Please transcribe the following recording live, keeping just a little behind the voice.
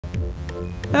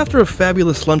After a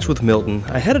fabulous lunch with Milton,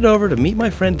 I headed over to meet my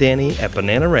friend Danny at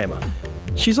Bananarama.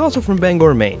 She's also from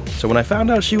Bangor, Maine, so when I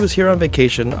found out she was here on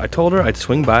vacation, I told her I'd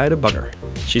swing by to bug her.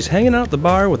 She's hanging out at the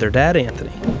bar with her dad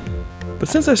Anthony. But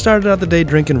since I started out the day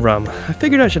drinking rum, I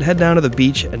figured I should head down to the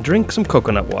beach and drink some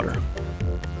coconut water.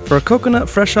 For a coconut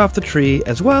fresh off the tree,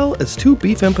 as well as 2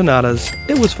 beef empanadas,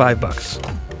 it was $5.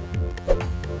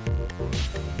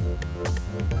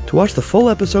 To watch the full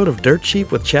episode of Dirt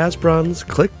Cheap with Chaz Bruns,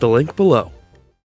 click the link below.